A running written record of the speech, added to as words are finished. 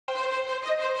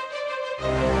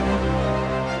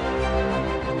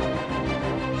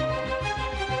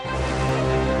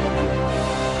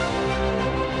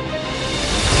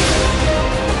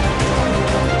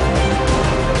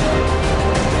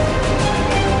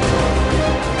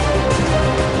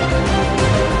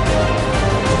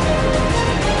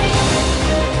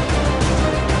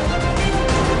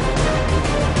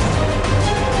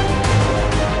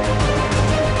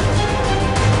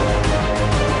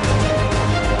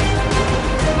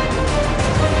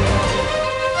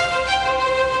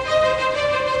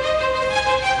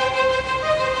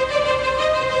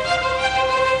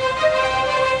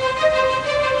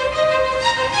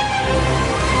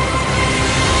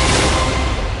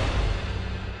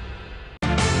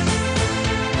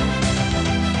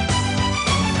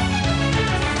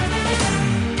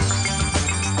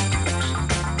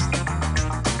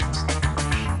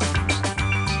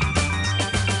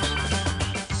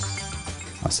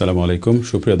আসসালামু আলাইকুম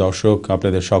সুপ্রিয় দর্শক,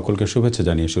 আপনাদের সকলকে শুভেচ্ছা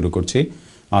জানিয়ে শুরু করছি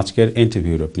আজকের এনটিভি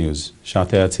ইউরোপ নিউজ।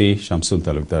 সাথে আছি শামসুল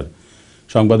তালুকদার।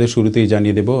 সংবাদের শুরুতেই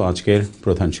জানিয়ে দেব আজকের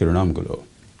প্রধান শিরোনামগুলো।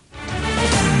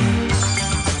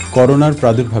 করোনার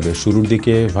প্রাদুর্ভাবের শুরুর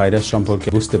দিকে ভাইরাস সম্পর্কে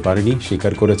বুঝতে পারেনি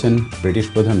স্বীকার করেছেন ব্রিটিশ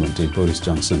প্রধানমন্ত্রী বরিস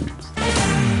জনসন।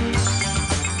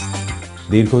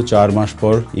 দীর্ঘ 4 মাস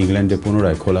পর ইংল্যান্ডে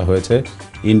পুনরায় খোলা হয়েছে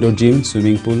ইনডোর জিম,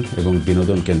 সুইমিং পুল এবং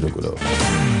বিনোদন কেন্দ্রগুলো।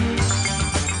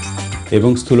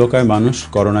 এবং স্থূলকায় মানুষ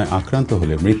করোনায় আক্রান্ত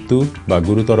হলে মৃত্যু বা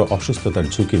গুরুতর অসুস্থতার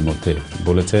ঝুঁকির মধ্যে,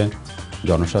 বলেছে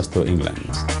জনস্বাস্থ্য ইংল্যান্ড।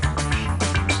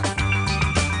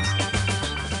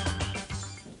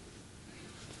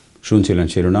 শুনছিলেন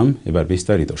শিরোনাম, এবার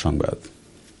বিস্তারিত সংবাদ।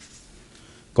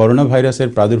 করোনা ভাইরাসের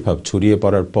প্রাদুর্ভাব ছড়িয়ে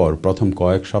পড়ার পর প্রথম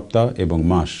কয়েক সপ্তাহ এবং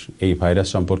মাস এই ভাইরাস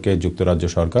সম্পর্কে যুক্তরাজ্য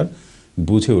সরকার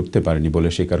বুঝে উঠতে পারেনি বলে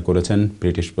স্বীকার করেছেন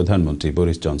ব্রিটিশ প্রধানমন্ত্রী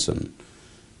বরিস জনসন।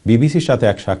 বিবিসির সাথে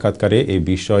এক সাক্ষাৎকারে এই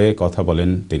বিষয়ে কথা বলেন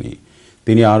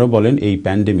তিনি আরও বলেন, এই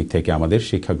প্যান্ডেমিক থেকে আমাদের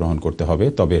শিক্ষা গ্রহণ করতে হবে,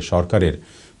 তবে সরকারের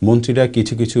মন্ত্রীরা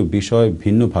কিছু কিছু বিষয়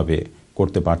ভিন্নভাবে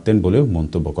করতে পারতেন বলেও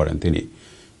মন্তব্য করেন তিনি।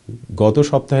 গত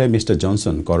সপ্তাহে মিস্টার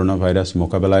জনসন করোনা ভাইরাস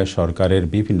মোকাবেলায় সরকারের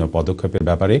বিভিন্ন পদক্ষেপের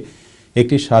ব্যাপারে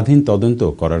একটি স্বাধীন তদন্ত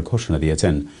করার ঘোষণা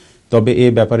দিয়েছেন, তবে এ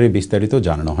ব্যাপারে বিস্তারিত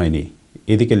জানানো হয়নি।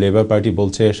 এদিকে লেবার পার্টি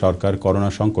বলছে সরকার করোনা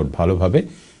সংকট ভালোভাবে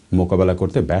মোকাবেলা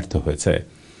করতে ব্যর্থ হয়েছে।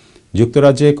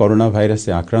 যুক্তরাজ্যে করোনা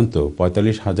ভাইরাসে আক্রান্ত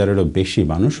 ৪৫,০০০-এরও বেশি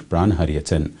মানুষ প্রাণ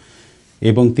হারিয়েছেন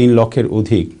এবং ৩ লক্ষের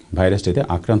অধিক ভাইরাসটিতে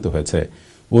আক্রান্ত হয়েছে।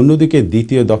 অন্যদিকে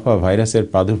দ্বিতীয় দফা ভাইরাসের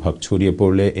প্রাদুর্ভাব ছড়িয়ে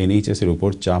পড়লে এনএইচএসের উপর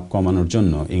চাপ কমানোর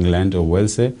জন্য ইংল্যান্ড ও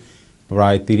ওয়েলসে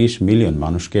প্রায় ৩০ মিলিয়ন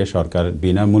মানুষকে সরকার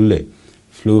বিনামূল্যে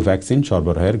ফ্লু ভ্যাকসিন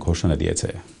সরবরাহের ঘোষণা দিয়েছে।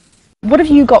 What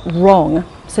have you got wrong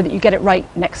so that you get it right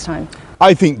next time?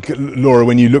 I think, Laura,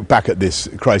 when you look back at this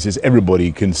crisis, everybody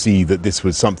can see that this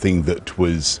was something that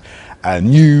was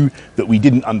new, that we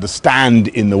didn't understand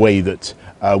in the way that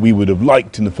we would have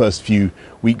liked in the first few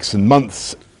weeks and months.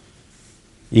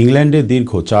 ইংল্যান্ডে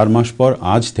দীর্ঘ 4 মাস পর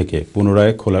আজ থেকে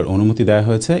পুনরায় খোলার অনুমতি দেওয়া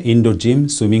হয়েছে ইনডোর জিম,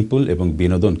 সুইমিং পুল এবং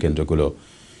বিনোদন কেন্দ্রগুলো।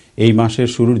 এই মাসের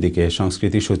শুরুর দিকে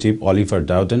সংস্কৃতি সচিব অলিভার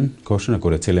ডাউডেন ঘোষণা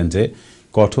করেছিলেন যে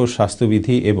কঠোর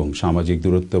স্বাস্থ্যবিধি এবং সামাজিক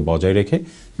দূরত্ব বজায় রেখে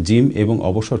জিম এবং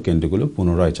অবসর কেন্দ্রগুলো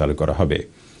পুনরায় চালু করা হবে।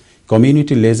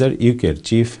 কমিউনিটি লেজার ইউকের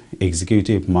চিফ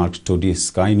এক্সিকিউটিভ মার্ক টোডি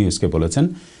স্কাই নিউজকে বলেছেন,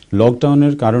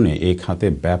 লকডাউনের কারণে এই খাতে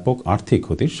ব্যাপক আর্থিক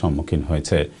ক্ষতির সম্মুখীন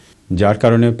হয়েছে, যার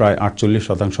কারণে প্রায়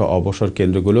 ৪৮% অবসর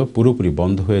কেন্দ্রগুলো পুরোপুরি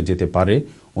বন্ধ হয়ে যেতে পারে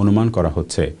অনুমান করা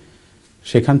হচ্ছে।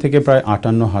 সেখান থেকে প্রায়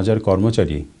 ৫৮,০০০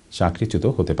 কর্মচারী চাকরিচ্যুত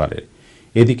হতে পারে।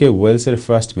 এদিকে ওয়েলসের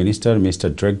ফার্স্ট মিনিস্টার মিস্টার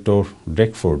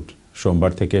ড্রেকফোর্ড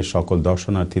সোমবার থেকে সকল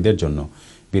দর্শনার্থীদের জন্য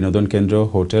বিনোদন কেন্দ্র,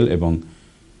 হোটেল এবং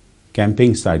ক্যাম্পিং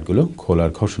সাইটগুলো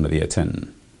খোলার ঘোষণা দিয়েছেন।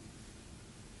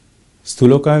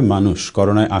 স্থূলকায় মানুষ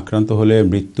করোনায় আক্রান্ত হলে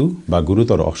মৃত্যু বা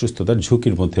গুরুতর অসুস্থতার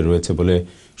ঝুঁকির মধ্যে রয়েছে বলে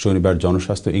শনিবার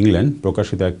জনস্বাস্থ্য ইংল্যান্ড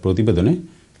প্রকাশিত এক প্রতিবেদনে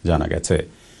জানা গেছে।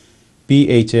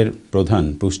 পিএইচের প্রধান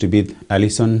পুষ্টিবিদ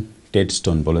অ্যালিসন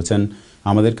টেডস্টোন বলেছেন,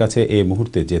 আমাদের কাছে এই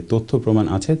মুহূর্তে যে তথ্য প্রমাণ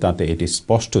আছে তাতে এটি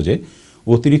স্পষ্ট যে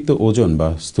অতিরিক্ত ওজন বা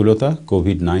স্থূলতা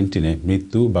কোভিড-19-এ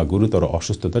মৃত্যু বা গুরুতর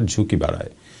অসুস্থতার ঝুঁকি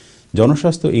বাড়ায়।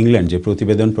 জনস্বাস্থ্য ইংল্যান্ড যে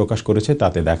প্রতিবেদন প্রকাশ করেছে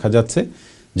তাতে দেখা যাচ্ছে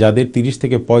যাদের 30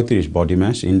 থেকে 35 বডি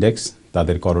ম্যাস ইন্ডেক্স,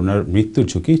 তাদের করোনার মৃত্যুর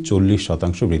ঝুঁকি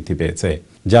 40% বৃদ্ধি পেয়েছে।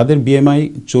 যাদের বিএমআই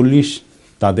 40,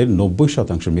 তাদের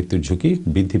 90% মৃত্যুর ঝুঁকি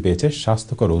বৃদ্ধি পেয়েছে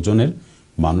স্বাস্থ্যকর ওজনের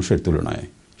মানুষের তুলনায়।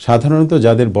 সাধারণত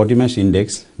যাদের বডি ম্যাস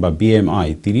ইন্ডেক্স বা বিএমআই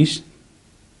 30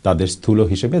 তাদের স্থূল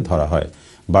হিসেবে ধরা হয়।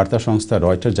 বার্তা সংস্থা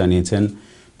রয়টার জানিয়েছেন,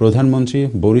 প্রধানমন্ত্রী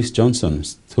বরিস জনসন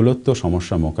স্থূলত্ব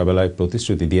সমস্যা মোকাবেলায়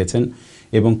প্রতিশ্রুতি দিয়েছেন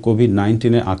এবং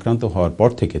কোভিড-19-এ আক্রান্ত হওয়ার পর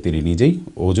থেকে তিনি নিজেই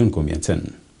ওজন কমিয়েছেন।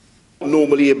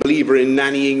 Normally a believer in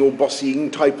nannying or bossying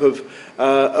type of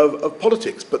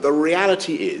politics, but the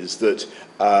reality is that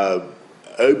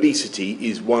obesity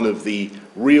is one of the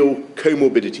real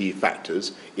comorbidity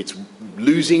factors. It's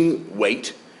losing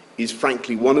weight is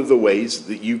frankly one of the ways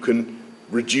that you can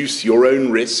reduce your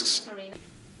own risks.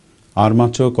 আর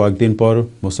মাত্র কয়েকদিন পর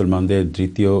মুসলমানদের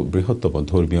দ্বিতীয় বৃহত্তম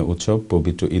ধর্মীয় উৎসব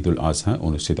পবিত্র ঈদুল আজহা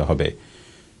অনুষ্ঠিত হবে।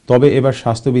 তবে এবার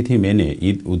স্বাস্থ্যবিধি মেনে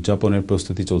ঈদ উদযাপনের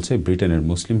প্রস্তুতি চলছে ব্রিটেনের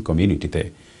মুসলিম কমিউনিটিতে।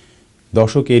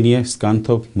 দর্শক, এ নিয়ে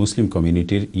স্কান্থব মুসলিম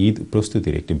কমিউনিটির ঈদ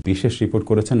প্রস্তুতির একটি বিশেষ রিপোর্ট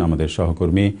করেছেন আমাদের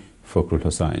সহকর্মী ফখরুল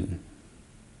হোসাইন।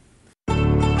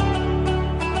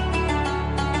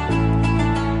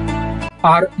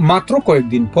 আর মাত্র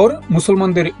কয়েকদিন পর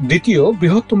মুসলমানদের দ্বিতীয়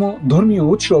বৃহত্তম ধর্মীয়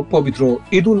উৎসব পবিত্র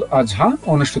ঈদুল আজহা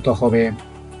অনুষ্ঠিত হবে।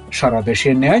 সারা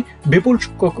দেশের ন্যায় বিপুল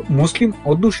সংখ্যক মুসলিম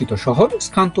অধ্যুষিত শহর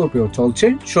স্কান্তর্পেও চলছে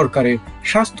সরকারের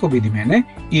স্বাস্থ্যবিধি মেনে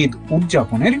ঈদ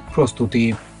উদযাপনের প্রস্তুতি।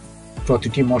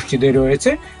 প্রতিটি মসজিদে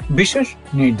রয়েছে বিশেষ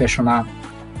নির্দেশনা।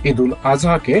 ঈদুল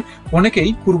আজহাকে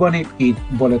অনেকেই কুরবানির ঈদ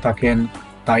বলে থাকেন,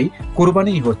 তাই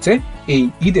কুরবানি হচ্ছে এই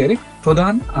ঈদের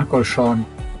প্রধান আকর্ষণ।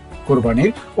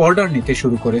 কুরবানির অর্ডার নিতে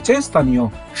শুরু করেছে স্থানীয়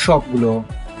শপগুলো।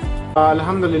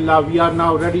 Alhamdulillah, we are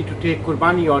now ready to take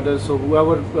Qurbani orders, so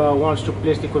whoever wants to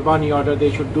place the Qurbani order,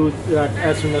 they should do that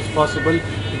as soon as possible.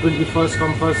 It will be first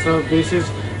come first serve basis,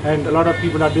 and a lot of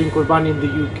people are doing Qurbani in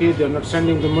the UK. They are not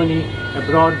sending the money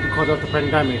abroad because of the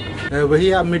pandemic. We're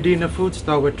here at Medina Food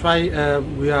Store.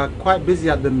 We are quite busy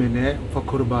at the minute for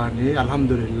Qurbani,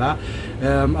 alhamdulillah.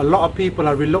 A lot of people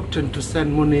are reluctant to send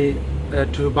money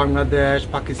to Bangladesh,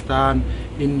 Pakistan,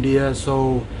 India, so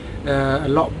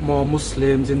a lot more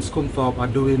Muslims in Scunthorpe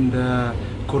are doing the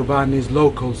Qurbanis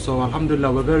local, so alhamdulillah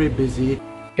we're very busy.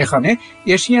 এখানে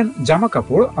Asian জামা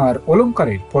কাপড় আর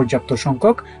অলংকারের পর্যাপ্ত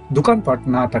সংখ্যক দোকানপাট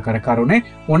না থাকার কারণে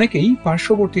অনেকেই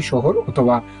পার্শ্ববর্তী শহর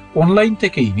অথবা অনলাইন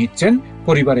থেকেই নিচ্ছেন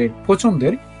পরিবারের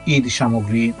পছন্দের ঈদ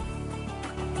সামগ্রী।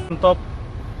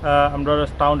 আমরা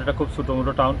টাউন, এটা খুব ছোটো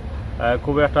মোটো টাউন,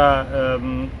 খুব একটা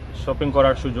শপিং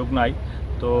করার সুযোগ নাই,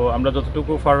 তো আমরা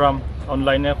যতটুকু পারলাম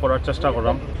অনলাইনে করার চেষ্টা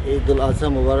করলাম। ঈদুল আজহা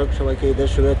মুবারক, সবাইকে ঈদের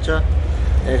শুভেচ্ছা।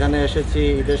 এখানে এসেছি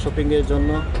ঈদের শপিংয়ের জন্য,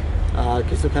 আর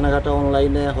কিছু কেনাকাটা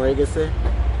অনলাইনে হয়ে গেছে।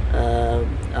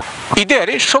 ঈদের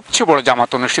সবচেয়ে বড়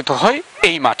জামাত অনুষ্ঠিত হয়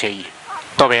এই মাঠেই।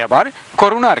 তবে এবার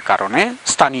করোনার কারণে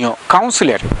স্থানীয়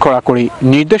কাউন্সিলের কড়াকড়ি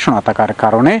নির্দেশনা থাকার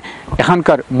কারণে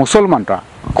এখানকার মুসলমানরা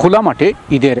খোলা মাঠে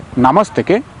ঈদের নামাজ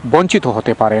থেকে বঞ্চিত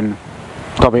হতে পারেন।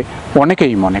 তবে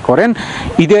অনেকেই মনে করেন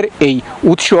ঈদের এই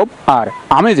উৎসব আর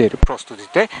আমেজের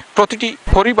প্রস্তুতিতে প্রতিটি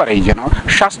পরিবারেই যেন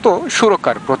স্বাস্থ্য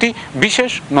সুরক্ষার প্রতি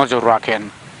বিশেষ নজর রাখেন,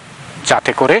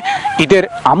 যাতে করে ঈদের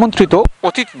আমন্ত্রিত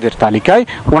অতিথিদের তালিকায়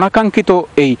অনাকাঙ্ক্ষিত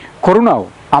এই করোনাও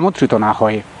আমন্ত্রিত না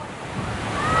হয়।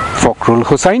 Fakhrul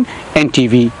Hossain,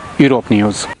 NTV, Europe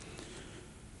news.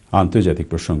 আন্তর্জাতিক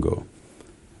প্রসঙ্গ।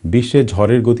 বিশ্বে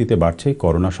ঝড়ের গতিতে বাড়ছে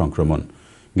করোনা সংক্রমণ।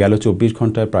 গেল 24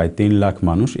 ঘন্টায় প্রায় 3 লাখ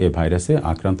মানুষ এ ভাইরাসে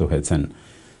আক্রান্ত হয়েছেন,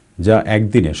 যা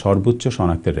একদিনে সর্বোচ্চ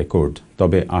শনাক্তের রেকর্ড।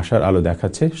 তবে আশার আলো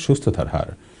দেখাচ্ছে সুস্থতার হার।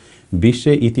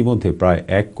 বিশ্বে ইতিমধ্যে প্রায়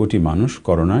 1 কোটি মানুষ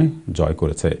করোনায় জয়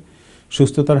করেছে।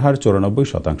 সুস্থতার হার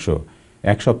 94%।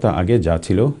 এক সপ্তাহ আগে যা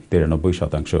ছিল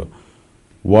 93%।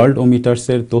 ওয়ার্ল্ড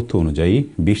ওমিটার্সের তথ্য অনুযায়ী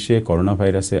বিশ্বে করোনা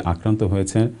ভাইরাসে আক্রান্ত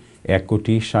হয়েছে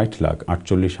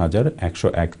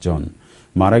 1,60,48,101 জন।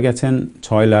 মারা গেছেন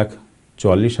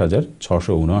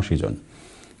 6,44,679 জন।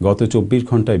 গত 24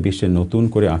 ঘন্টায় বিশ্বে নতুন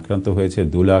করে আক্রান্ত হয়েছে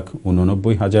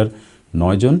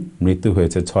 2,89,009 জন। মৃত্যু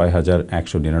হয়েছে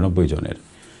 6,199 জনের।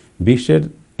 বিশ্বের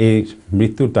এই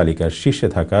মৃত্যুর তালিকার শীর্ষে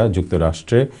থাকা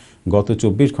যুক্তরাষ্ট্রে গত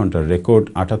 24 ঘন্টার রেকর্ড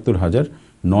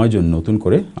 78,009 জন নতুন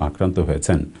করে আক্রান্ত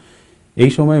হয়েছেন।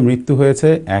 এই সময়ে মৃত্যু হয়েছে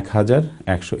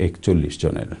 1,141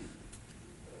 জনের।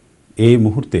 এই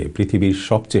মুহূর্তে পৃথিবীর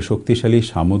সবচেয়ে শক্তিশালী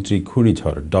সামুদ্রিক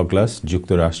ঘূর্ণিঝড় ডগলাস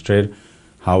যুক্তরাষ্ট্রের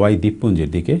হাওয়াই দ্বীপপুঞ্জের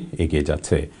দিকে এগিয়ে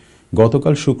যাচ্ছে।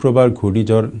 গতকাল শুক্রবার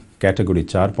ঘূর্ণিঝড় ক্যাটাগরি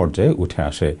 4 পর্যায়ে উঠে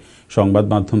আসে। সংবাদ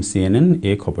মাধ্যম CNN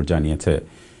এ খবর জানিয়েছে।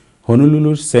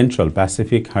 হনুলুলুর সেন্ট্রাল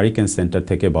প্যাসিফিক হারিকেন সেন্টার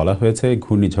থেকে বলা হয়েছে,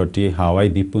 ঘূর্ণিঝড়টি হাওয়াই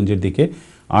দ্বীপপুঞ্জের দিকে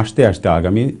আসতে আসতে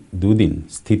আগামী 2 দিন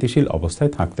স্থিতিশীল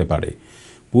অবস্থায় থাকতে পারে।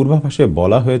 পূর্বাভাসে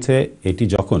বলা হয়েছে, এটি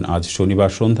যখন আজ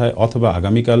শনিবার সন্ধ্যায় অথবা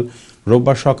আগামীকাল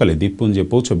রোববার সকালে দ্বীপপুঞ্জে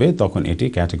পৌঁছবে, তখন এটি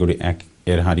ক্যাটাগরি 1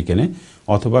 এর হারিকেনে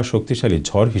অথবা শক্তিশালী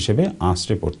ঝড় হিসেবে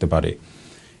আঁচড়ে পড়তে পারে।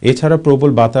 এছাড়া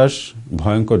প্রবল বাতাস,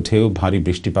 ভয়ঙ্কর ঢেউ, ভারী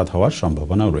বৃষ্টিপাত হওয়ার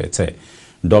সম্ভাবনাও রয়েছে।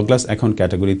 ডগলাস এখন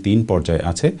ক্যাটাগরি 3 পর্যায়ে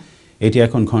আছে। এটি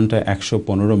এখন ঘন্টায়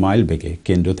 115 মাইল বেগে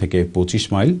কেন্দ্র থেকে 25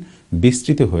 মাইল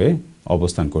বিস্তৃত হয়ে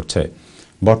অবস্থান করছে।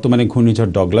 বর্তমানে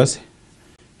ঘূর্ণিঝড় ডগলাস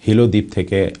হিলো দ্বীপ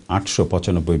থেকে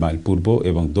 895 মাইল পূর্ব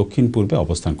এবং দক্ষিণ পূর্বে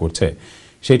অবস্থান করছে।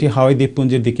 সেটি হাওয়াই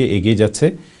দ্বীপপুঞ্জের দিকে এগিয়ে যাচ্ছে।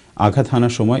 আঘাত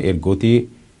হানার সময় এর গতি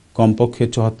কমপক্ষে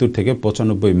 74 থেকে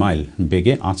 95 মাইল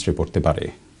বেগে আছড়ে পড়তে পারে।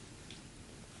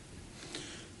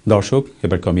 দর্শক,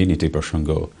 এবার কমিউনিটি প্রসঙ্গ।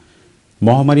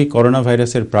 মহামারী করোনা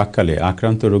ভাইরাসের প্রাক্কালে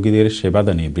আক্রান্ত রোগীদের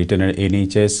সেবাদানে ব্রিটেনের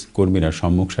NHS কর্মীরা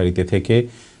সম্মুখ সারিতে থেকে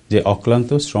যে অক্লান্ত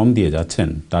শ্রম দিয়ে যাচ্ছেন,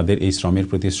 তাদের এই শ্রমের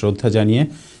প্রতি শ্রদ্ধা জানিয়ে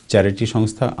চ্যারিটি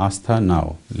সংস্থা আস্থা নাও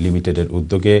লিমিটেডের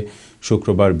উদ্যোগে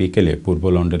শুক্রবার বিকেলে পূর্ব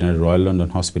লন্ডনের রয়্যাল লন্ডন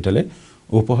হসপিটালে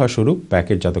উপহারস্বরূপ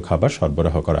প্যাকেটজাত খাবার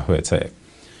সরবরাহ করা হয়েছে।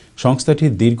 সংস্থাটি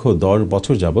দীর্ঘ 10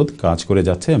 বছর যাবৎ কাজ করে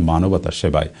যাচ্ছে মানবতার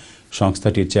সেবায়।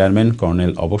 সংস্থাটির চেয়ারম্যান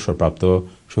কর্নেল অবসরপ্রাপ্ত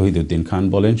শহীদুদ্দিন খান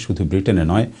বলেন, শুধু ব্রিটেনে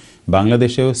নয়,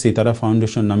 বাংলাদেশেও সিতারা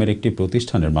ফাউন্ডেশন নামের একটি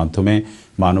প্রতিষ্ঠানের মাধ্যমে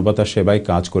মানবতার সেবায়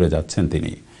কাজ করে যাচ্ছেন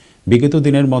তিনি। বিগত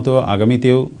দিনের মতো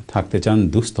আগামীতেও থাকতে চান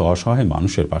দুস্থ অসহায়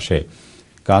মানুষের পাশে,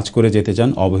 কাজ করে যেতে চান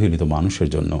অবহেলিত মানুষের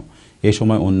জন্য। এ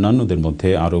সময় অন্যান্যদের মধ্যে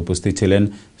আরও উপস্থিত ছিলেন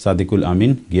সাদিকুল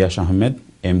আমিন, গিয়াস আহমেদ,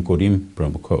 M করিম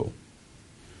প্রমুখ।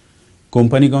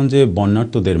 কোম্পানিগঞ্জে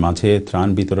বন্যার্তদের মাঝে ত্রাণ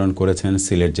বিতরণ করেছেন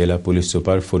সিলেট জেলা পুলিশ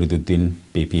সুপার ফরিদুদ্দিন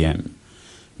PPM।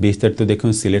 বিস্তারিত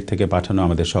দেখুন সিলেট থেকে পাঠানো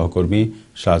আমাদের সহকর্মী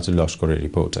সাজুল লস্করের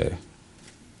রিপোর্টে।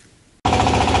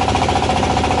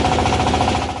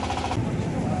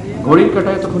 ঘড়ির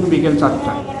কাঁটায় তখন বিকেল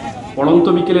 4টা। পড়ন্ত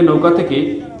বিকেলে নৌকা থেকে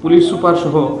পুলিশ সুপার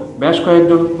সহ বেশ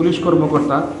কয়েকজন পুলিশ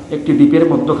কর্মকর্তা একটি দ্বীপের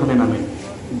মধ্যখানে নামেন।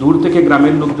 দূর থেকে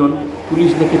গ্রামের লোকজন পুলিশ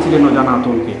দেখেছিলেন অজানা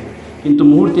আতঙ্কে, কিন্তু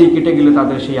মুহূর্তেই কেটে গেল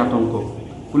তাদের সেই আতঙ্ক।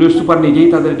 পুলিশ সুপার নিজেই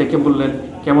তাদের ডেকে বললেন,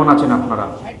 কেমন আছেন আপনারা?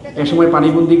 এ সময়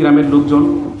পানিবন্দী গ্রামের লোকজন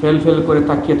ফেল ফেল করে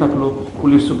তাকিয়ে থাকলো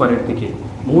পুলিশ সুপারের দিকে।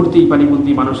 মুহূর্তেই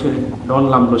পানিবন্দী মানুষের ঢল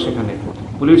নামলো সেখানে।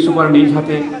 পুলিশ সুপার নিজ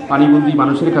হাতে পানিবন্দী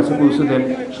মানুষের কাছে পৌঁছে দেন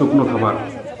শুকনো খাবার।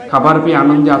 খাবার পেয়ে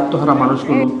আনন্দে আত্মহারা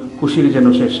মানুষগুলো খুশির যেন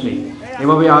শেষ নেই।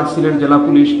 এভাবে আজ সিলেট জেলা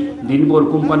পুলিশ দিনভর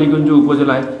কোম্পানিগঞ্জ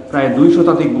উপজেলায় প্রায় 200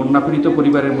 শতাধিক বন্যাপীড়িত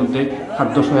পরিবারের মধ্যে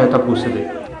খাদ্য সহায়তা পৌঁছে দেয়।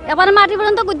 এবার মাটি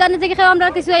পর্যন্ত গুদানি থেকে খেয়ে আমরা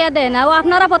কিছু দেয় না, ও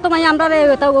আপনারা প্রথমে আমরা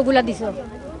ওগুলা দিছ।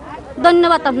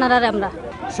 ধন্যবাদ আপনারা। আমরা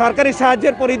সরকারি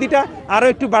সাহায্যের পরিধিটা আরও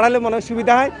একটু বাড়ালে মনে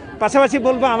সুবিধা হয়। পাশাপাশি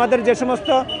বলবো, আমাদের যে সমস্ত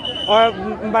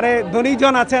মানে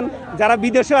ধনীজন আছেন, যারা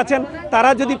বিদেশে আছেন, তারা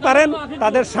যদি পারেন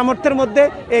তাদের সামর্থ্যের মধ্যে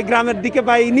এই গ্রামের দিকে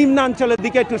বা এই নিম্নাঞ্চলের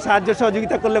দিকে একটু সাহায্য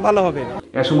সহযোগিতা করলে ভালো হবে।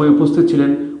 এ সময় উপস্থিত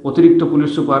ছিলেন অতিরিক্ত পুলিশ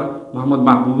সুপার মোহাম্মদ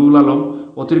মাহবুবুল আলম,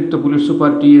 অতিরিক্ত police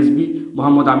super TSB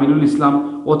Mohammad Aminul Islam,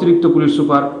 অতিরিক্ত police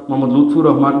super Mohammad Lutfur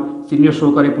Rahman, senior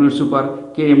সহকারী police super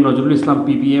KM Nazrul Islam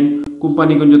PPM,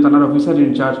 Companiganj থানার অফিসার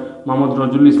ইনচার্জ মোহাম্মদ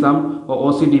নজরুল ইসলাম ও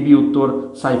OCDB উত্তর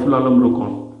সাইফুল আলম রুকন।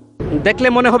 দেখলে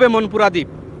মনে হবে মনপুরা দ্বীপ,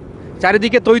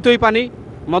 চারিদিকে তৈ তৈ পানি,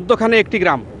 মধ্যখানে একটি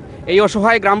গ্রাম। এই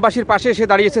অসহায় গ্রামবাসীর পাশে এসে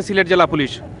দাঁড়িয়েছে সিলেট জেলা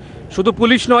পুলিশ। শুধু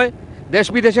পুলিশ নয়, দেশ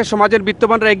বিদেশের সমাজের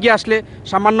বিত্তবানরা এগিয়ে আসলে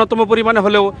সামান্যতম পরিমাণে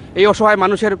হলেও এই অসহায়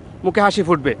মানুষের মুখে হাসি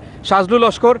ফুটবে। সাজলুল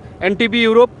লস্কর, NTV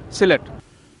ইউরোপ, সিলেট।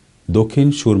 দক্ষিণ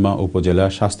সুরমা উপজেলা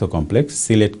স্বাস্থ্য কমপ্লেক্স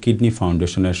সিলেট কিডনি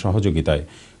ফাউন্ডেশনের সহযোগিতায়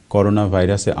করোনা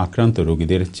ভাইরাসে আক্রান্ত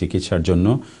রোগীদের চিকিৎসার জন্য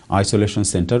আইসোলেশন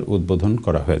সেন্টার উদ্বোধন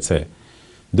করা হয়েছে।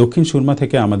 দক্ষিণ সুরমা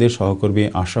থেকে আমাদের সহকর্মী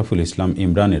আশরাফুল ইসলাম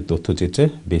ইমরানের তথ্যচিত্রে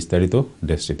বিস্তারিত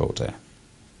ডেস্ক রিপোর্টে।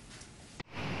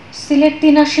 সিলেট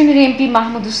 3 আসনের MP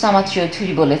মাহমুদুজ্জামান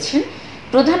চৌধুরী বলেছেন,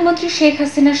 প্রধানমন্ত্রী শেখ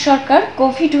হাসিনার সরকার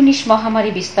কোভিড-19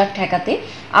 মহামারী বিস্তার ঠেকাতে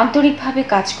আন্তরিকভাবে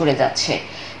কাজ করে যাচ্ছে।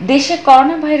 দেশে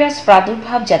করোনা ভাইরাস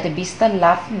প্রাদুর্ভাব যাতে বিস্তার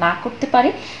লাভ না করতে পারে,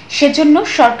 সেজন্য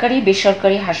সরকারি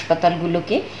বেসরকারি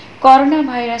হাসপাতালগুলোকে করোনা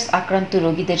ভাইরাস আক্রান্ত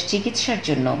রোগীদের চিকিৎসার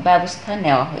জন্য ব্যবস্থা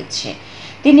নেওয়া হয়েছে।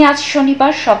 তিনি আজ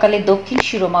শনিবার সকালে দক্ষিণ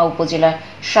সুরমা উপজেলা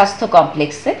স্বাস্থ্য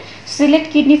কমপ্লেক্সে সিলেট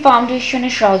কিডনি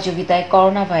ফাউন্ডেশনের সহযোগিতায়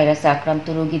করোনা ভাইরাসে আক্রান্ত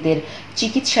রোগীদের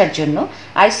চিকিৎসার জন্য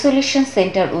আইসোলেশন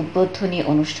সেন্টার উদ্বোধনী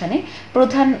অনুষ্ঠানে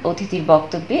প্রধান অতিথির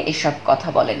বক্তব্যে এসব কথা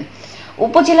বলেন।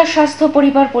 উপজেলা স্বাস্থ্য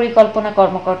পরিবার পরিকল্পনা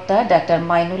কর্মকর্তা ডাক্তার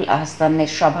মাইনুল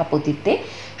আহসানের সভাপতিত্বে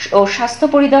ও স্বাস্থ্য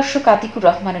পরিদর্শক আতিকুর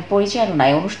রহমানের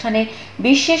পরিচালনায় অনুষ্ঠানে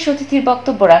বিশেষ অতিথির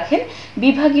বক্তব্য রাখেন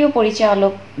বিভাগীয়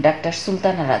পরিচালক ডাক্তার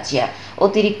সুলতানা রাজিয়া,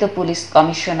 অতিরিক্ত পুলিশ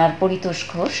কমিশনার পরিতোষ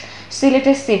ঘোষ,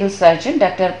 সিলেটের সিভিল সার্জন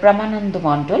ডাক্তার প্রামানন্দ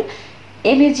মণ্ডল,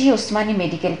 MAG ওসমানী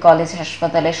মেডিকেল কলেজ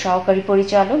হাসপাতালের সহকারী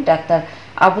পরিচালক ডাক্তার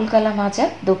আবুল কালাম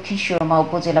আজাদ, দক্ষিণ সুরমা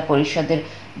উপজেলা পরিষদের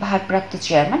ভারপ্রাপ্ত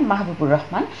চেয়ারম্যান মাহবুবুর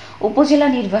রহমান, উপজেলা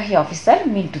নির্বাহী অফিসার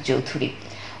মিন্টু চৌধুরী।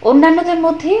 অন্যান্যদের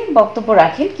মধ্যে বক্তব্য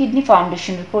রাখেন কিডনি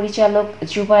ফাউন্ডেশনের পরিচালক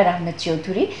জুবায়ের আহমেদ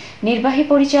চৌধুরী, নির্বাহী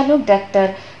পরিচালক ডাক্তার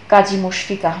কাজী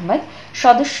মুশফিক আহমেদ,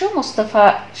 সদস্য মোস্তফা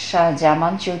শাহ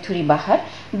জামান চৌধুরী বাহার,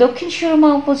 দক্ষিণ সুরমা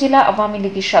উপজেলা আওয়ামী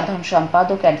লীগের সাধারণ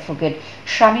সম্পাদক অ্যাডভোকেট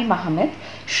শামীম আহমেদ,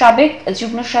 সাবেক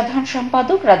যুগ্ম সাধারণ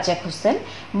সম্পাদক রাজ্জাক হোসেন,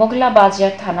 মোগলা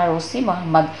বাজার থানার OC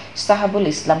মোহাম্মদ সাহাবুল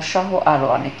ইসলাম সহ আরও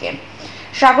অনেকে।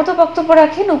 স্বাগত বক্তব্য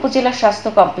রাখেন উপজেলা স্বাস্থ্য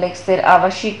কমপ্লেক্সের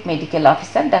আবাসিক medical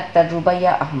officer doctor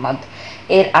Rubaiya Ahmad.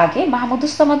 এর আগে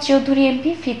মাহমুদুজ্জামান চৌধুরী MP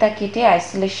ফিতা কেটে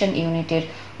আইসোলেশন ইউনিটের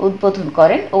উদ্বোধন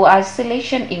করেন ও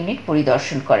আইসোলেশন ইউনিট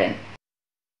পরিদর্শন করেন।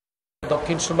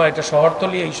 দক্ষিণ সুরমা এটা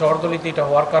শহরতলি, এই শহরতলিতে এটা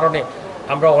হওয়ার কারণে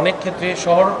আমরা অনেক ক্ষেত্রে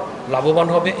শহর লাভবান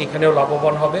হবে, এখানেও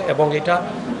লাভবান হবে এবং এটা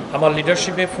আমার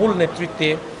লিডারশিপে ফুল নেতৃত্বে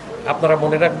আপনারা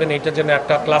মনে রাখবেন এটা যেন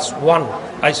একটা ক্লাস 1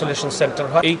 আইসোলেশন সেন্টার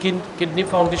হয়। এই কিডনি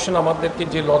ফাউন্ডেশন আমাদেরকে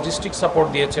যে লজিস্টিক সাপোর্ট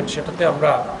দিয়েছেন সেটাতে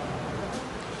আমরা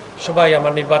সবাই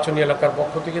আমার নির্বাচনী এলাকার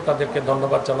পক্ষ থেকে তাদেরকে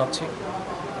ধন্যবাদ জানাচ্ছি।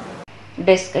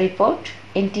 Desk report,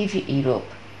 NTV Europe.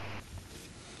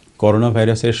 Corona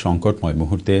ভাইরাসের সংকটময়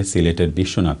মুহূর্তে সিলেটের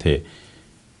বিশ্বনাথে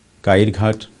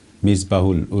কাইরঘাট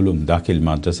মিসবাহুল উলুম দাখিল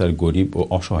মাদ্রাসার গরিব ও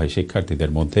অসহায়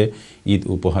শিক্ষার্থীদের মধ্যে ঈদ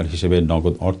উপহার হিসেবে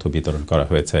নগদ অর্থ বিতরণ করা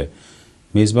হয়েছে।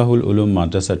 মিসবাহুল উলুম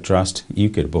মাদ্রাসা ট্রাস্ট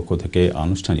ইউকের পক্ষ থেকে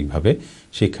আনুষ্ঠানিকভাবে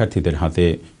শিক্ষার্থীদের হাতে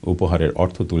উপহারের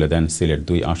অর্থ তুলে দেন সিলেট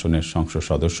 2 আসনের সংসদ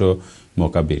সদস্য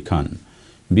মোকাব্বির খান।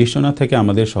 বিশ্বনাথ থেকে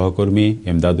আমাদের সহকর্মী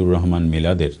এমদাদুর রহমান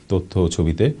মিলাদের তথ্য ও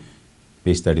ছবিতে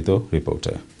বিস্তারিত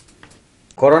রিপোর্টে।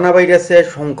 করোনা ভাইরাসের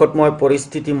সংকটময়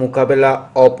পরিস্থিতি মোকাবেলা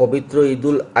ও পবিত্র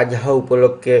ঈদুল আজহা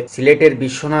উপলক্ষে সিলেটের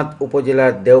বিশ্বনাথ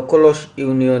উপজেলার দেওকলস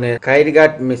ইউনিয়নের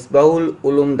কাইরঘাট মিসবাহুল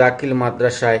উলুম দাখিল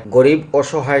মাদ্রাসায় গরিব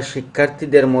অসহায়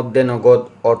শিক্ষার্থীদের মধ্যে নগদ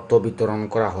অর্থ বিতরণ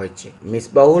করা হয়েছে।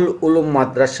 মিসবাহুল উলুম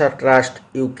মাদ্রাসা ট্রাস্ট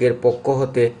ইউকের পক্ষ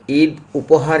হতে ঈদ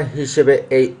উপহার হিসেবে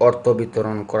এই অর্থ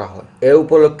বিতরণ করা হয়। এ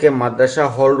উপলক্ষে মাদ্রাসা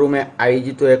হলরুমে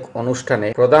আয়োজিত এক অনুষ্ঠানে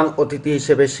প্রধান অতিথি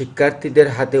হিসেবে শিক্ষার্থীদের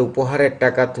হাতে উপহারের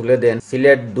টাকা তুলে দেন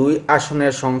সিলেট 2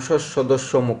 আসনের সংসদ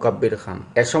সদস্য মোকাব্বির খান।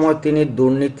 এ সময় তিনি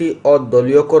দুর্নীতি ও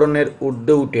দলীয়করণের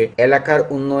ঊর্ধ্বে উঠে এলাকার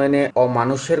উন্নয়নে ও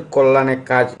মানুষের কল্যাণে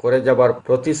কাজ করে যাবার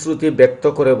প্রতিশ্রুতি ব্যক্ত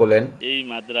করে বলেন, এই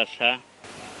মাদ্রাসা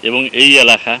এবং এই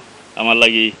এলাকা আমার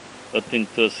লাগি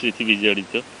অত্যন্ত স্মৃতি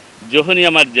বিজড়িত। যখনই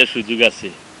আমার যে সুযোগ আছে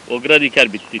অগ্রাধিকার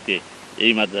ভিত্তিতে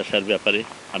এই মাদ্রাসার ব্যাপারে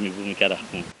আমি ভূমিকা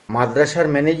রাখব। মাদ্রাসার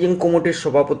ম্যানেজিং কমিটির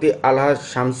সভাপতি আলহাজ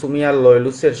শামসুমিয়া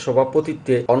লয়লুসের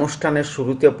সভাপতিত্বে অনুষ্ঠানের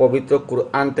শুরুতে পবিত্র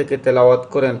কুরআন থেকে তেলাওয়াত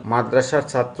করেন মাদ্রাসার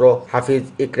ছাত্র হাফিজ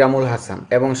ইকরামুল হাসান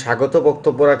এবং স্বাগত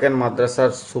বক্তব্য রাখেন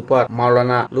মাদ্রাসার সুপার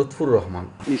মাওলানা লুৎফুর রহমান।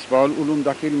 মিসবাহুল উলুম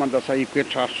দাখিল মাদ্রাসা ইউকে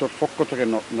ট্রাস্টের পক্ষ থেকে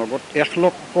নগদ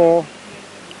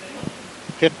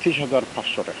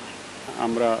 1,33,500 টাকা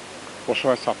আমরা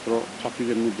অসহায়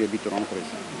ছাত্রীদের মধ্যে বিতরণ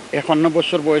করেছি। 51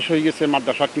 বছর বয়স হয়ে গেছে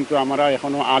মাদ্রাসা, কিন্তু আমরা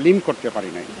এখনো আলিম করতে পারি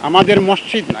নাই। আমাদের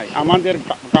মসজিদ নাই, আমাদের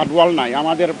গার্ডওয়াল নাই,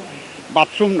 আমাদের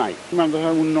বাথরুম নাই।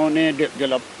 মাদ্রাসার উন্নয়নে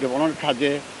ডেভেলপমেন্ট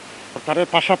কাজে সরকারের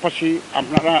পাশাপাশি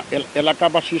আপনারা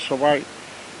এলাকাবাসী সবাই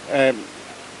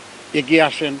এগিয়ে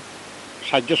আসেন,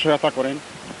 সাহায্য সহায়তা করেন,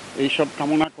 এইসব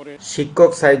কামনা করে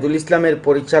শিক্ষক সাইদুল ইসলামের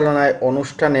পরিচালনায়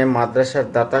অনুষ্ঠানে মাদ্রাসার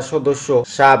দাতা সদস্য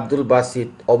শাহ আব্দুল বাসিত,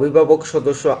 অভিভাবক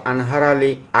সদস্য আনহার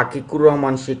আলী, আকিকুর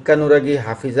রহমান, শিক্ষানুরাগী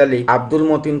হাফিজ আলী, আব্দুল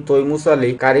মতিন তৈমুস আলী,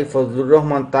 কারি ফজলুর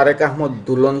রহমান, তারেক আহমদ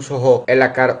দুলন সহ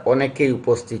এলাকার অনেকেই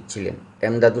উপস্থিত ছিলেন।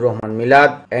 এমদাদুর রহমান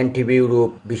মিলাদ, NTV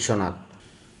ইউরোপ, বিশ্বনাথ।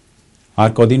 আর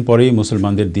কদিন পরেই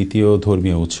মুসলমানদের দ্বিতীয়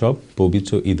ধর্মীয় উৎসব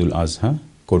পবিত্র ঈদুল আজহা,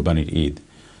 কোরবানির ঈদ।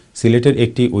 সিলেটের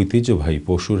একটি ঐতিহ্যবাহী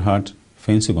পশুর হাট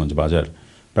ফেন্সিগঞ্জ বাজার।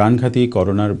 প্রাণঘাতী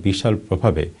করোনার বিশাল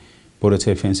প্রভাবে পড়েছে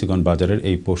ফেন্সিগঞ্জ বাজারের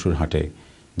এই পশুর হাটে,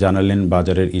 জানালেন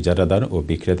বাজারের ইজারাদার ও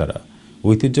বিক্রেতারা।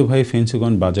 ঐতিহ্যবাহী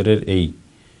ফেন্সিগঞ্জ বাজারের এই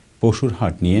পশুর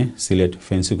হাট নিয়ে সিলেট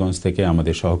ফেন্সিগঞ্জ থেকে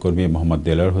আমাদের সহকর্মী মোহাম্মদ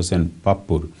দেলাওয়ার হোসেন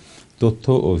পাপ্পুর তথ্য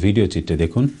ও ভিডিও চিত্রে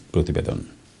দেখুন প্রতিবেদন।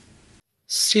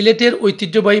 সিলেটের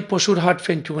ঐতিহ্যবাহী পশুর হাট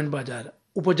ফেন্সিগঞ্জ বাজার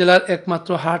উপজেলার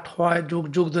একমাত্র হাট হওয়ায় যুগ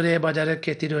যুগ ধরে এ বাজারের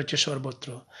খ্যাতি রয়েছে সর্বত্র।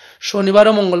 শনিবার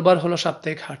ও মঙ্গলবার হলো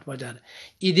সাপ্তাহিক হাট বাজার।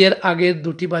 ঈদের আগের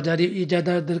দুটি বাজারই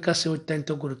ইজারাদারদের কাছে অত্যন্ত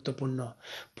গুরুত্বপূর্ণ।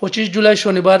 25 জুলাই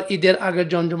শনিবার ঈদের আগের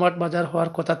জমজমাট বাজার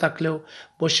হওয়ার কথা থাকলেও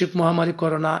বৈশ্বিক মহামারী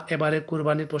করোনা এবারে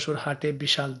কুরবানির পশুর হাটে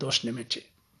বিশাল দোষ নেমেছে।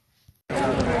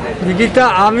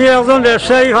 আমি একজন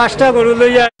ব্যবসায়ী, 5টা গরু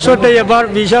লইয়া 100 এবার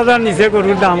 20,000 নিচে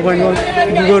গরুর দাম কইব।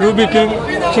 গরু বিক্রি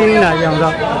চিনি নাই, আমরা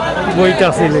বইটা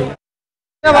ছিল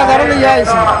বাজারে লইয়া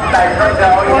আইছি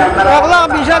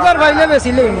 1,20,000 পাইলে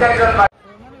বেচিলে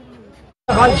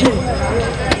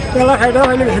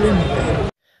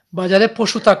বাজারে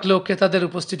পশু থাকলেও ক্রেতাদের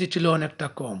উপস্থিতি ছিল অনেকটা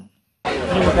কম।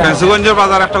 ফেন্সিগঞ্জের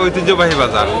বাজার একটা ঐতিহ্যবাহী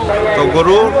বাজার, তো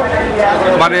গরু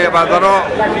মানে বাজারও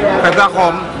ক্রেতা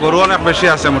কম, গরু অনেক বেশি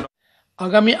আছে।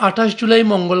 আগামী 28 জুলাই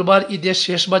মঙ্গলবার ঈদের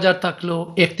শেষ বাজার থাকলেও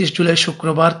 31 জুলাই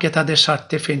শুক্রবার ক্রেতাদের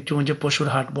স্বার্থে ফেন্সিগঞ্জে পশুর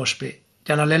হাট বসবে,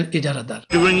 জানালেন ইজারাদার।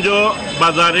 ফেন্সিগঞ্জ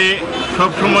বাজারে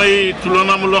সবসময়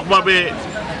তুলনামূলকভাবে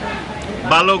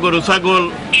ভালো গরু ছাগল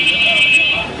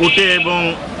উঠে এবং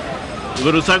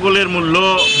গরু ছাগলের মূল্য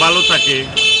ভালো থাকে।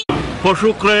 পশু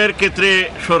ক্রয়ের ক্ষেত্রে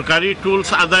সরকারি টুলস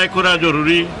আদায় করা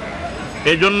জরুরি।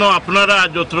 এজন্য আপনারা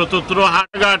যত্রতত্র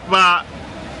হাটঘাট বা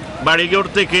বাড়িঘর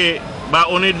থেকে বা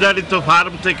অনির্ধারিত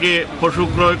ফার্ম থেকে পশু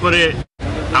ক্রয় করে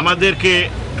আমাদেরকে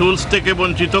টুলস থেকে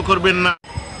বঞ্চিত করবেন না।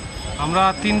 আমরা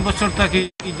 3 বছর থেকে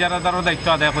ইজারাদারও দায়িত্ব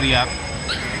আদায় করি। আর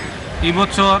এই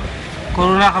বছর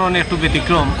করোনার কারণে একটু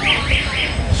ব্যতিক্রম,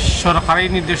 সরকারি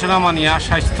নির্দেশনা মানিয়া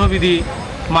স্বাস্থ্যবিধি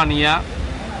মানিয়া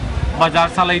বাজার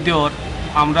চালাই দেওয়ার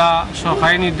আমরা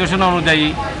সরকারি নির্দেশনা অনুযায়ী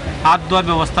হাত ধোয়ার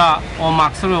ব্যবস্থা ও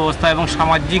মাস্কের ব্যবস্থা এবং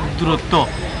সামাজিক দূরত্ব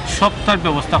সবটার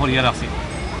ব্যবস্থা করিয়া রাখছি।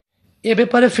 এ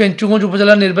ব্যাপারে ফেঞ্চুগঞ্জ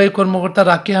উপজেলার নির্বাহী কর্মকর্তা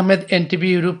রাকি আহমেদ NTV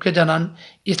ইউরোপকে জানান,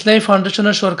 ইসলামী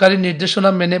ফাউন্ডেশনের সরকারি নির্দেশনা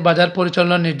মেনে বাজার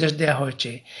পরিচালনার নির্দেশ দেওয়া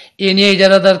হয়েছে। এ নিয়ে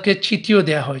ইজারাদারকে চিঠিও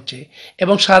দেওয়া হয়েছে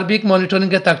এবং সার্বিক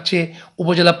মনিটরিংয়ে থাকছে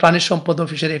উপজেলা প্রাণী সম্পদ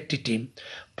অফিসের একটি টিম।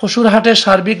 পশুর হাটের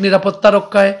সার্বিক নিরাপত্তা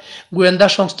রক্ষায় গোয়েন্দা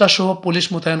সংস্থা সহ পুলিশ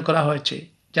মোতায়েন করা হয়েছে,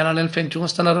 জানালেন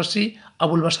ফেঞ্চুগঞ্জ থানার OC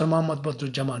Abul Bashar Mohammad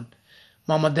Badruzzaman.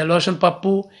 Mohammad Delwar Hossain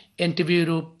Pappu, NTV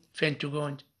Europe,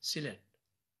 Fenchuganj, Sylhet.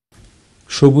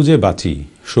 সবুজে বাঁচি,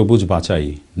 সবুজ বাঁচাই,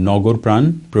 নগর প্রাণ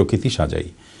প্রকৃতি সাজাই।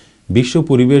 বিশ্ব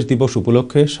পরিবেশ দিবস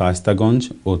উপলক্ষে শায়েস্তাগঞ্জ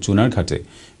ও চুনারঘাটে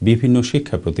বিভিন্ন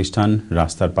শিক্ষা প্রতিষ্ঠান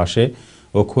রাস্তার পাশে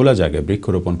ও খোলা জায়গায়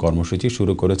বৃক্ষরোপণ কর্মসূচি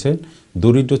শুরু করেছে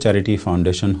দরিদ্র charity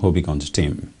foundation Habiganj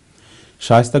team.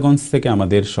 Shayestaganj থেকে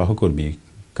আমাদের সহকর্মী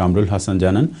কামরুল হাসান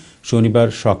জানান, শনিবার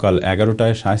সকাল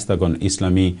 11টায় শায়েস্তাগঞ্জ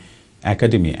ইসলামী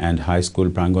একাডেমি অ্যান্ড হাই স্কুল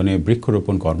প্রাঙ্গণে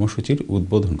বৃক্ষরোপণ কর্মসূচির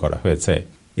উদ্বোধন করা হয়েছে।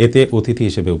 এতে অতিথি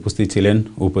হিসেবে উপস্থিত ছিলেন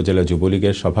উপজেলা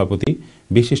যুবলীগের সভাপতি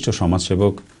বিশিষ্ট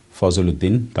সমাজসেবক ফজল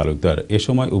উদ্দিন তালুকদার। এ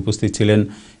সময় উপস্থিত ছিলেন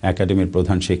একাডেমির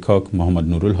প্রধান শিক্ষক মোহাম্মদ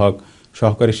নুরুল হক,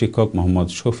 সহকারী শিক্ষক মোহাম্মদ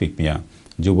শফিক মিয়া,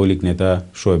 যুবলীগ নেতা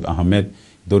শোয়েব আহমেদ,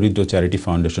 দরিদ্র চ্যারিটি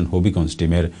ফাউন্ডেশন হবিগঞ্জ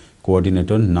টিমের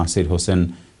কোঅর্ডিনেটর নাসির হোসেন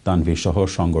তানভীর সহ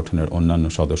সংগঠনের অন্যান্য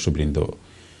সদস্যবৃন্দ।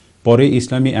 পরে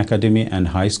ইসলামী একাডেমি অ্যান্ড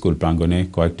হাই স্কুল প্রাঙ্গণে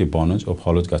কয়েকটি বনজ ও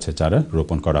ফলজ গাছের চারা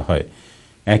রোপণ করা হয়।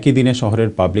 একই দিনে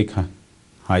শহরের public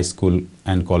high school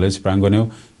and college প্রাঙ্গণেও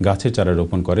গাছের চারা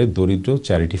রোপণ করে দরিদ্র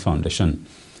চ্যারিটি ফাউন্ডেশন।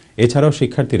 এছাড়াও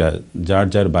শিক্ষার্থীরা যার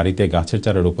যার বাড়িতে গাছের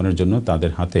চারা রোপণের জন্য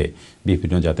তাদের হাতে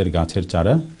বিভিন্ন জাতের গাছের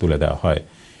চারা তুলে দেওয়া হয়।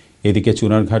 এদিকে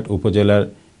চুনারঘাট উপজেলার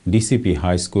DCP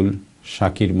high school,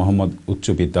 Shakir Mohammad উচ্চ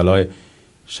বিদ্যালয়,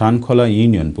 শানখোলা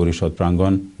ইউনিয়ন পরিষদ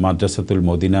প্রাঙ্গণ, মাদ্রাসাতুল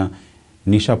মদিনা,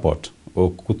 নিশাপট ও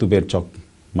কুতুবের চক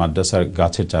মাদ্রাসার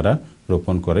গাছের চারা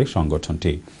রোপণ করে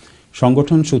সংগঠনটি।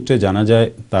 সংগঠন সূত্রে জানা যায়,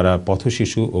 তারা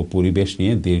পথশিশু ও পরিবেশ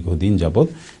নিয়ে দীর্ঘদিন যাবৎ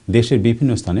দেশের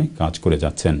বিভিন্ন স্থানে কাজ করে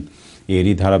যাচ্ছেন।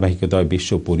 এরই ধারাবাহিকতায়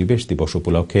বিশ্ব পরিবেশ দিবস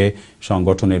উপলক্ষে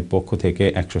সংগঠনের পক্ষ থেকে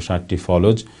 160টি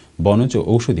ফলজ, বনজ ও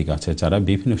ঔষধি গাছের চারা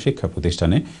বিভিন্ন শিক্ষা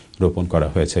প্রতিষ্ঠানে রোপণ করা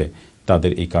হয়েছে।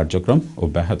 তাদের এই কার্যক্রম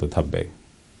অব্যাহত থাকবে।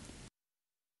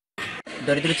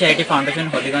 দরিদ্র চ্যারিটি ফাউন্ডেশন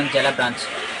হবিগঞ্জ জেলা ব্রাঞ্চ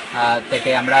থেকে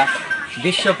আমরা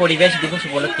বিশ্ব পরিবেশ দিবস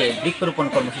উপলক্ষে বৃক্ষরোপণ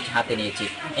কর্মসূচি হাতে নিয়েছি।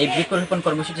 এই বৃক্ষরোপণ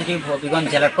কর্মসূচিটি হবিগঞ্জ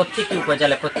জেলার প্রত্যেকটি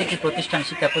উপজেলায় প্রত্যেকটি প্রতিষ্ঠান,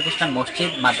 শিক্ষা প্রতিষ্ঠান, মসজিদ,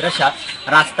 মাদ্রাসা,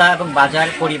 রাস্তা এবং বাজার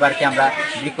পরিবারকে আমরা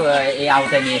এই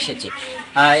আওতায় নিয়ে এসেছি।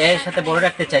 এর সাথে বলে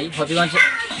রাখতে চাই, হবিগঞ্জ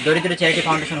দরিদ্র চ্যারিটি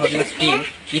ফাউন্ডেশন হবিগঞ্জ টিম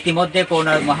ইতিমধ্যে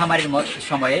করোনা মহামারীর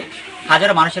সময়ে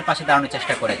হাজারো মানুষের পাশে দাঁড়ানোর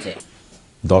চেষ্টা করেছে।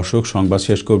 দর্শক, সংবাদ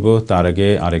শেষ করব তার আগে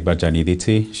আরেকবার জানিয়ে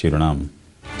দিচ্ছি শিরোনাম।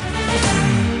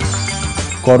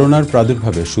 করোনার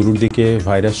প্রাদুর্ভাবের শুরুর দিকে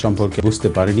ভাইরাস সম্পর্কে বুঝতে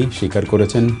পারেনি স্বীকার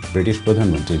করেছেন ব্রিটিশ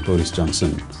প্রধানমন্ত্রী বরিস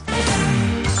জনসন।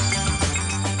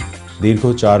 দীর্ঘ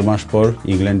 4 মাস পর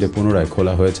ইংল্যান্ডে পুনরায়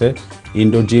খোলা হয়েছে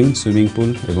ইনডোর জিম, সুইমিং পুল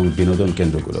এবং বিনোদন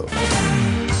কেন্দ্রগুলো।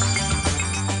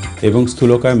 এবং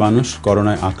স্থূলকায় মানুষ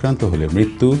করোনায় আক্রান্ত হলে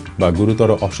মৃত্যু বা গুরুতর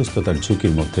অসুস্থতার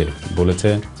ঝুঁকির মধ্যে, বলেছে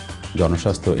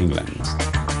জনস্বাস্থ্য ইংল্যান্ড।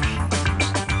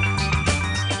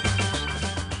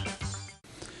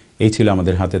 এই ছিল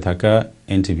আমাদের হাতে থাকা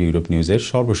NTV ইউরোপ নিউজের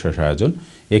সর্বশেষ আয়োজন।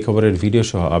 এই খবরের ভিডিও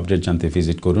সহ আপডেট জানতে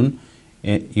ভিজিট করুন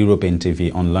ইউরোপ NTV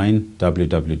অনলাইন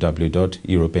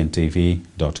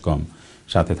www.europentv.com।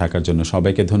 সাথে থাকার জন্য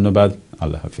সবাইকে ধন্যবাদ।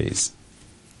 আল্লাহ হাফিজ।